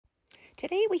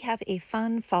Today we have a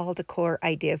fun fall decor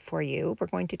idea for you. We're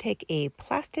going to take a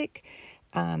plastic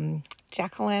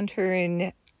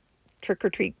jack-o'-lantern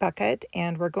trick-or-treat bucket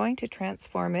and we're going to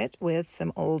transform it with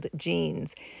some old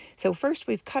jeans. So first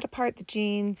we've cut apart the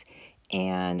jeans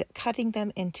and cutting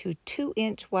them into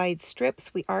 2-inch wide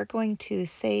strips. We are going to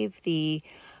save the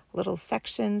little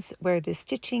sections where the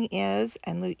stitching is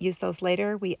and use those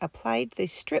later. We applied the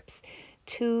strips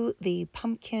to the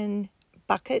pumpkin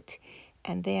bucket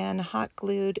and then hot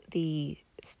glued the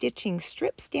stitching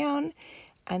strips down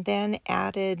and then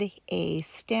added a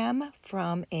stem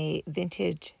from a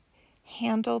vintage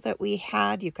handle that we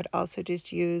had. You could also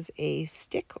just use a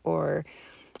stick or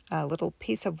a little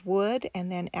piece of wood,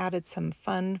 and then added some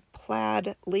fun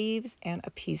plaid leaves and a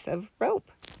piece of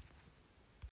rope.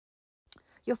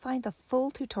 You'll find the full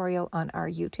tutorial on our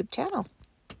YouTube channel.